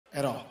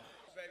at all.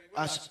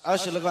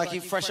 Usher look like he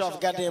fresh off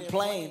a goddamn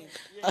plane.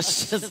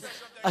 Fresh off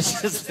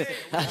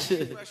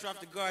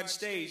the garden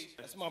stage.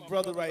 That's my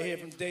brother right here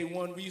from day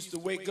one. We used to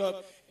wake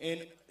up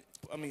and,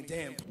 I mean,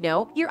 damn.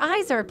 No, your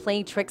eyes aren't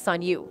playing tricks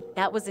on you.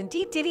 That was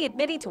indeed Diddy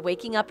admitting to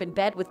waking up in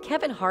bed with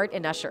Kevin Hart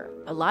and Usher.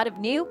 A lot of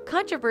new,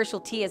 controversial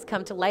tea has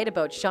come to light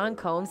about Sean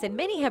Combs, and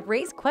many have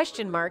raised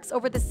question marks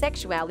over the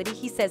sexuality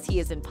he says he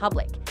is in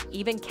public.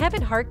 Even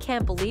Kevin Hart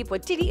can't believe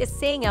what Diddy is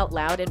saying out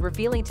loud and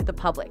revealing to the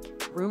public.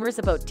 Rumors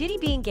about Diddy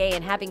being gay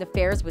and having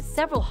affairs with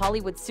several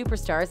Hollywood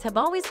superstars have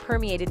always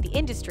permeated the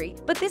industry,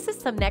 but this is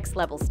some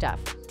next-level stuff.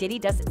 Diddy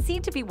doesn't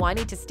seem to be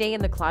wanting to stay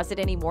in the closet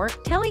anymore,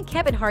 telling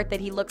Kevin Hart that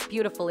he looks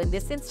beautiful in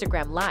this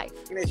Instagram live.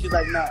 She's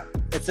like, nah,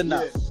 it's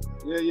enough.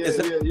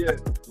 Yeah.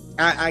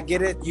 I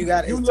get it. You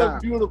got it. You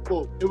look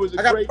beautiful. It was a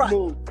great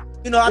move.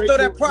 You know, I throw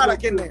that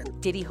product in there.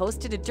 Diddy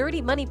hosted a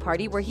dirty money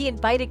party where he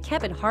invited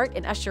Kevin Hart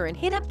and Usher and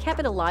hit up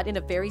Kevin a lot in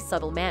a very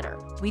subtle manner.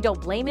 We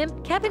don't blame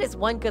him. Kevin is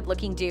one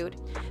good-looking dude.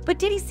 But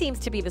Diddy seems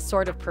to be the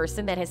sort of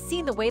person that has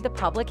seen the way the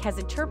public has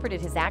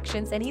interpreted his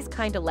actions, and he's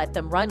kinda let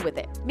them run with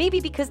it. Maybe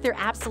because they're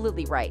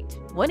absolutely right.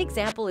 One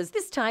example is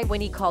this time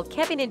when he called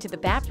Kevin into the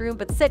bathroom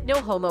but said no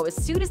homo as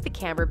soon as the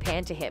camera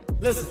panned to him.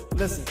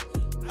 Listen.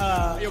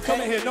 Yo,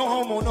 come in here. No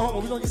homo.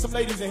 We're gonna get some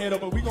ladies in here though,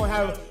 but we're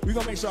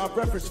gonna make sure our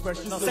breath is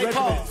fresh. No, say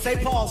pause. Say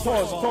pause.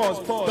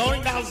 Pause. Don't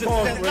acknowledge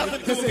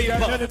it. There's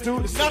nothing to do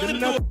with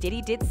it.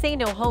 Diddy did say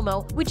no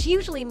homo, which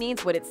usually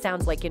means what it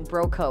sounds like in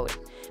bro code.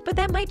 But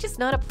that might just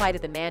not apply to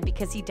the man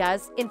because he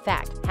does, in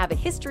fact, have a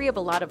history of a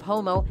lot of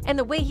homo, and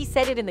the way he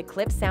said it in the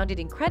clip sounded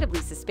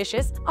incredibly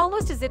suspicious,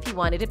 almost as if he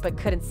wanted it but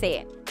couldn't say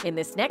it. In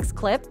this next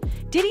clip,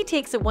 Diddy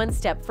takes it one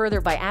step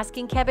further by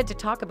asking Kevin to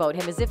talk about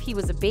him as if he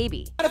was a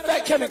baby. Matter of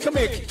fact, Kevin, come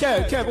here.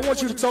 Kevin, I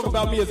want you to talk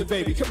about me as a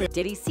baby. Come here.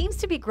 Diddy seems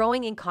to be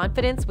growing in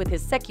confidence with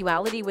his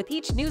sexuality with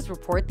each news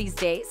report these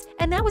days,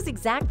 and that was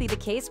exactly the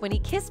case when he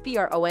kissed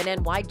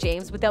BRONNY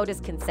James without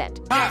his consent.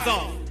 Eyes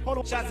off. Hold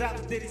on. Shouts out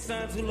to Diddy's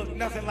sons who look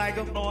nothing like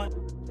him. Oh,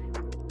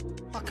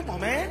 come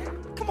on, man.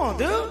 Come on,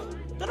 dude.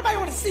 Don't nobody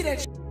want to see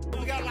that shit.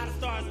 We got a lot of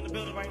stars in the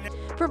building right now.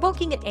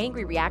 Provoking an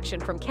angry reaction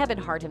from Kevin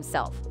Hart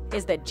himself.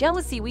 Is the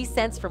jealousy we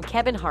sense from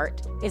Kevin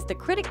Hart? Is the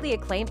critically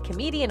acclaimed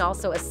comedian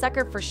also a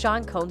sucker for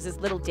Sean Combs'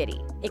 Little Diddy?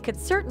 It could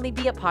certainly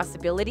be a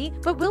possibility,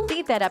 but we'll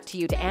leave that up to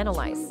you to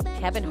analyze.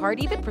 Kevin Hart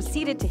even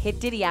proceeded to hit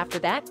Diddy after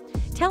that,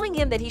 telling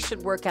him that he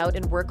should work out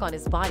and work on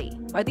his body.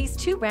 Are these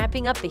two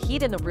ramping up the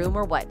heat in the room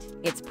or what?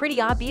 It's pretty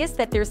obvious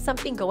that there's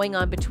something going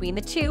on between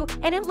the two,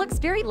 and it looks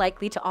very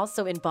likely to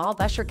also involve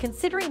Usher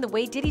considering the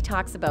way Diddy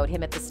talks about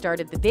him at the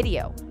start of the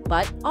video.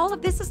 But all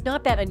of this is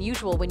not that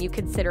unusual when you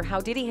consider how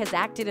Diddy has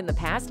acted in the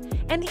past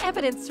and the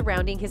evidence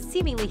surrounding his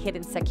seemingly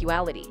hidden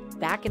sexuality.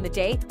 Back in the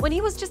day, when he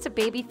was just a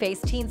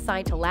baby-faced teen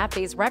signed to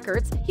LaFace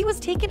Records, he was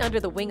taken under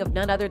the wing of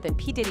none other than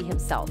P. Diddy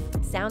himself.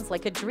 Sounds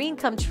like a dream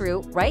come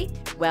true, right?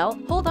 Well,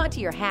 hold on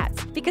to your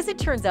hats, because it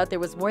turns out there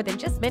was more than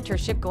just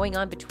mentorship going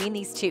on between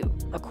these two.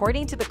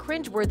 According to the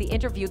cringe-worthy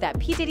interview that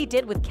P. Diddy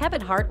did with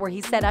Kevin Hart where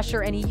he said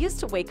Usher and he used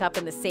to wake up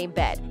in the same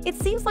bed, it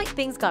seems like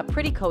things got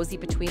pretty cozy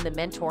between the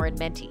mentor and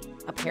mentee.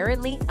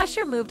 Apparently,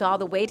 Usher moved all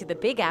the way to the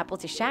Big Apple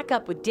to shack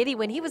up with Diddy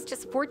when he was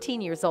just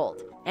 14 years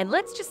old. And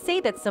let's just say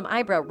that some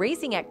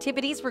eyebrow-raising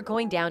activities were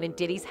going down in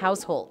Diddy's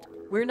household.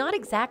 We're not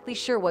exactly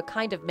sure what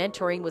kind of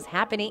mentoring was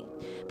happening,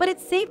 but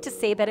it's safe to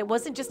say that it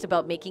wasn't just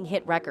about making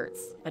hit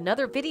records.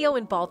 Another video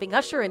involving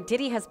Usher and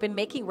Diddy has been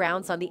making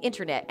rounds on the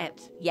internet, and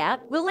yeah,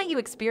 we'll let you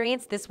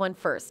experience this one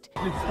first.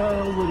 Take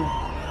time with it.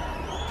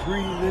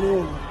 Breathe it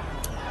in.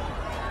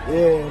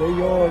 Yeah, they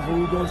yours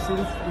when you go see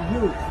this for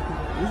you.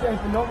 This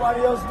ain't for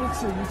nobody else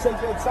but you. You take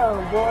that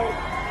time, boy.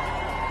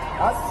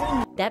 I see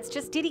you. That's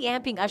just Diddy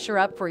amping Usher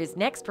up for his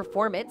next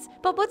performance,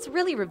 but what's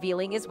really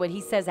revealing is what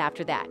he says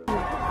after that.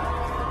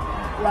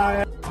 Fly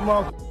ass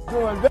motherfucker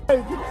doing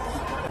baby.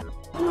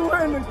 You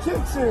were in the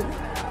kitchen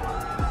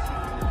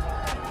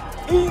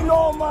eating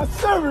all my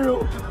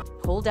cereal.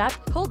 Hold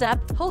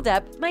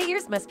up. My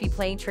ears must be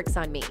playing tricks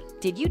on me.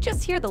 Did you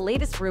just hear the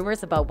latest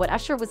rumors about what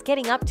Usher was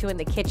getting up to in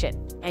the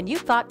kitchen? And you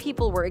thought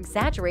people were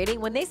exaggerating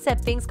when they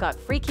said things got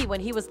freaky when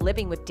he was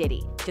living with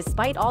Diddy.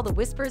 Despite all the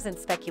whispers and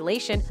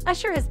speculation,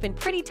 Usher has been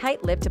pretty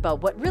tight-lipped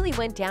about what really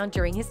went down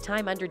during his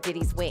time under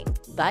Diddy's wing.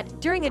 But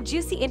during a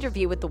juicy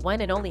interview with the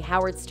one and only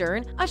Howard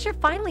Stern, Usher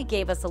finally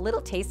gave us a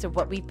little taste of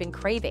what we've been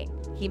craving.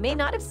 He may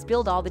not have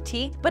spilled all the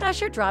tea, but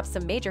Usher dropped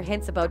some major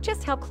hints about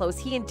just how close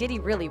he and Diddy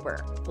really were.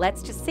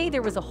 Let's just say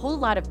there was a whole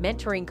lot of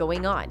mentoring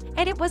going on,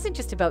 and it wasn't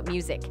just about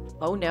music.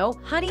 Oh no,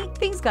 honey,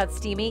 things got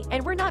steamy,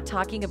 and we're not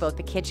talking about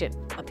the kitchen.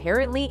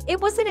 Apparently, it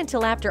wasn't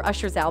until after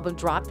Usher's album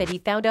dropped that he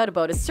found out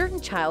about a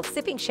certain child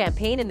sipping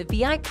champagne in the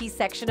VIP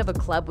section of a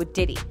club with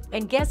Diddy.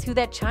 And guess who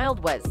that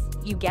child was?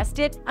 You guessed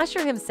it,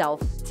 Usher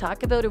himself.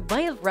 Talk about a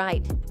wild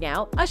ride.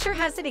 Now, Usher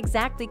hasn't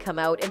exactly come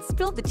out and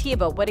spilled the tea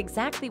about what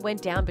exactly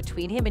went down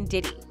between him and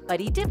Diddy, but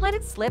he did let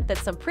it slip that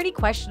some pretty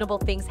questionable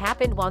things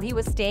happened while he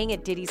was staying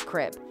at Diddy's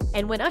crib.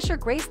 And when Usher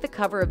graced the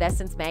cover of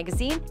Essence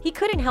magazine, he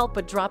couldn't help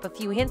but drop a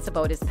few hints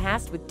about his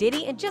past with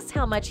Diddy and just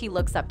how much he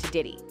looks up to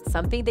Diddy.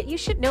 "Something that you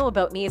should know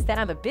about me is that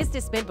I'm a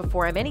businessman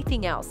before I'm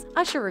anything else,"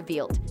 Usher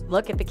revealed.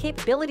 "Look at the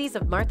capabilities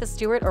of Martha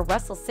Stewart or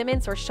Russell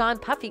Simmons or Sean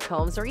Puffy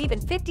Combs or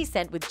even 50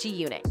 Cent with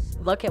G-Unit.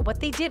 Look at what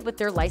they did with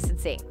their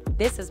licensing.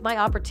 This is my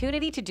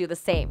opportunity to do the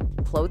same.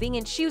 Clothing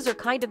and shoes are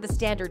kind of the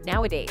standard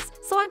nowadays,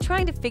 so I'm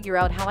trying to figure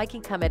out how I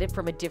can come at it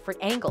from a different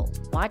angle.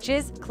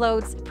 Watches,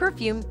 clothes,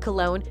 perfume,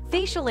 cologne,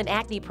 facial and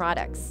acne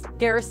products.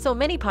 There are so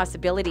many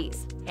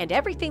possibilities." And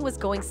everything was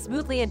going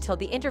smoothly until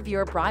the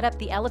interviewer brought up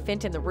the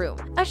elephant in the room: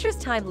 Usher's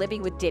time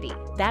living with Diddy.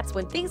 That's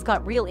when things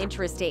got real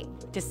interesting.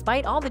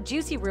 Despite all the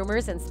juicy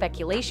rumors and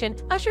speculation,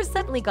 Usher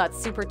suddenly got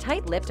super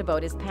tight-lipped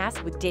about his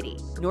past with Diddy.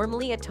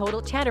 Normally a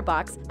total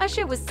chatterbox,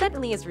 Usher was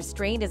suddenly as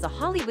restrained as a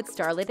Hollywood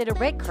starlet at a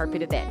red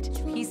carpet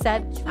event. He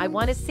said, "I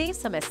want to save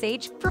some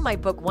SH for my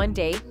book one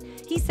day."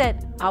 He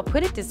said, "I'll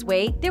put it this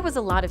way, there was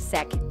a lot of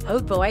sex. Oh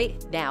boy."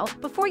 Now,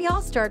 before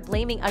y'all start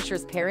blaming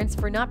Usher's parents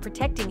for not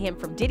protecting him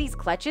from Diddy's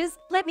clutches,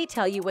 let me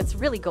tell you what's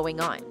really going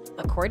on.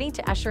 According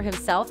to Usher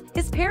himself,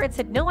 his parents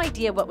had no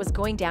idea what was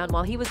going down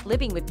while he was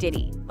living with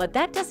Diddy. But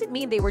that doesn't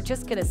mean they were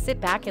just gonna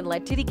sit back and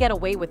let Diddy get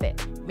away with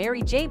it.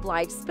 Mary J.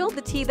 Blige spilled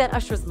the tea that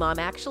Usher's mom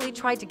actually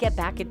tried to get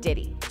back at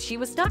Diddy. She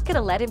was not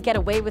gonna let him get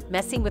away with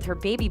messing with her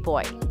baby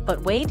boy.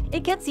 But wait,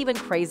 it gets even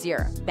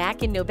crazier.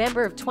 Back in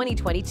November of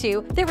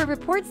 2022, there were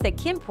reports that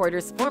Kim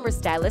Porter's former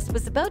stylist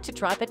was about to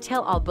drop a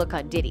tell-all book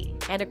on Diddy.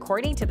 And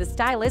according to the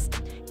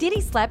stylist,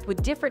 Diddy slept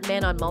with different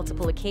men on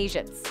multiple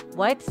occasions.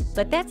 What?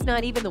 But that's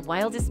not even the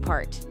wildest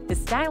part. The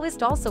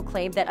stylist also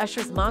claimed that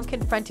Usher's mom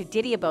confronted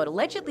Diddy about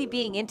allegedly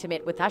being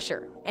intimate with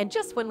Usher. And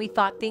just when we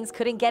thought things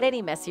couldn't get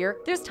any messier,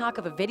 there's talk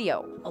of a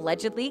video.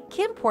 Allegedly,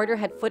 Kim Porter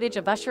had footage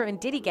of Usher and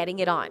Diddy getting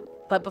it on.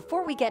 But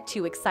before we get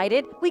too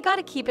excited, we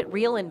gotta keep it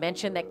real and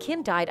mention that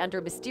Kim died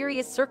under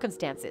mysterious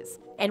circumstances.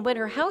 And when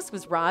her house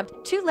was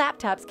robbed, 2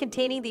 laptops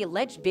containing the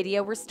alleged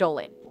video were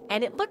stolen.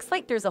 And it looks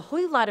like there's a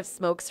whole lot of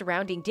smoke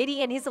surrounding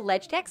Diddy and his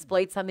alleged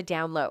exploits on the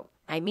down low.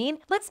 I mean,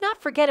 let's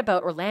not forget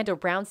about Orlando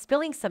Brown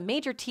spilling some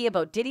major tea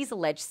about Diddy's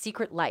alleged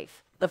secret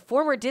life. The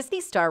former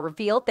Disney star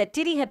revealed that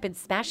Diddy had been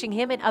smashing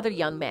him and other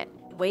young men.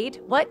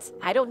 Wait, what?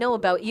 I don't know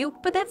about you,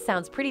 but that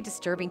sounds pretty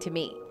disturbing to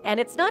me. And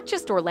it's not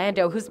just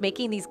Orlando who's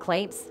making these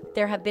claims.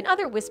 There have been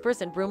other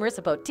whispers and rumors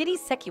about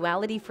Diddy's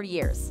sexuality for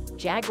years.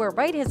 Jaguar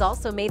Wright has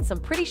also made some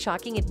pretty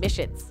shocking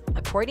admissions.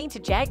 According to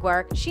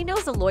Jaguar, she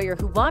knows a lawyer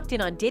who walked in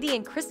on Diddy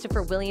and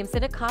Christopher Williams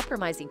in a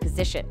compromising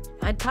position.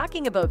 I'm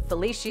talking about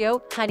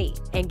Felicio Honey.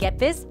 And get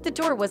this, the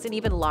door wasn't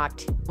even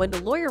locked. When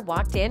the lawyer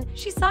walked in,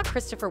 she saw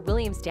Christopher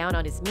Williams down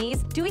on his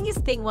knees, doing his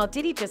thing while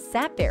Diddy just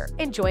sat there,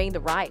 enjoying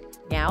the ride.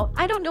 Now,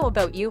 I don't know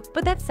about you,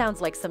 but that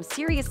sounds like some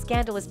serious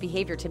scandalous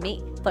behavior to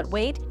me. But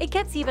wait, it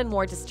gets even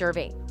more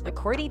disturbing.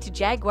 According to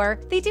Jaguar,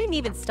 they didn't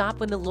even stop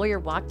when the lawyer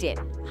walked in.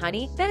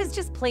 Honey, that is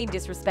just plain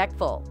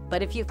disrespectful.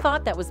 But if you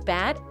thought that was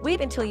bad,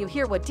 wait until you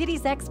hear what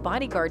Diddy's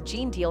ex-bodyguard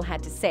Gene Deal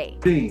had to say.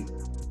 "Gene,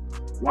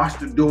 watch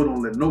the door,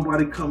 don't let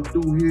nobody come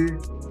through here."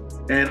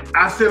 And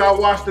I said I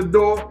watched the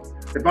door.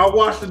 If I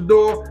watched the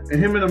door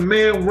and him and a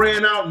man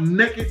ran out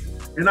naked,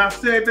 and I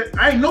said that,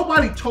 ain't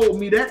nobody told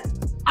me that.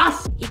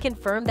 He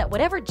confirmed that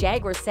whatever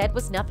Jaguar said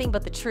was nothing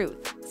but the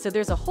truth. So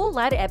there's a whole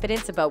lot of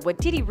evidence about what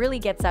Diddy really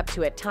gets up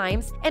to at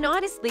times, and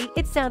honestly,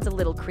 it sounds a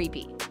little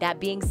creepy. That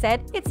being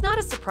said, it's not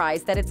a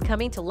surprise that it's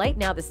coming to light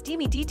now the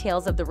steamy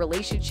details of the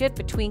relationship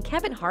between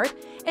Kevin Hart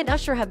and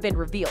Usher have been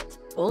revealed.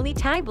 Only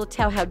time will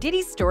tell how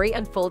Diddy's story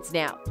unfolds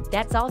now.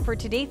 That's all for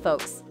today,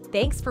 folks.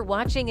 Thanks for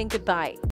watching and goodbye.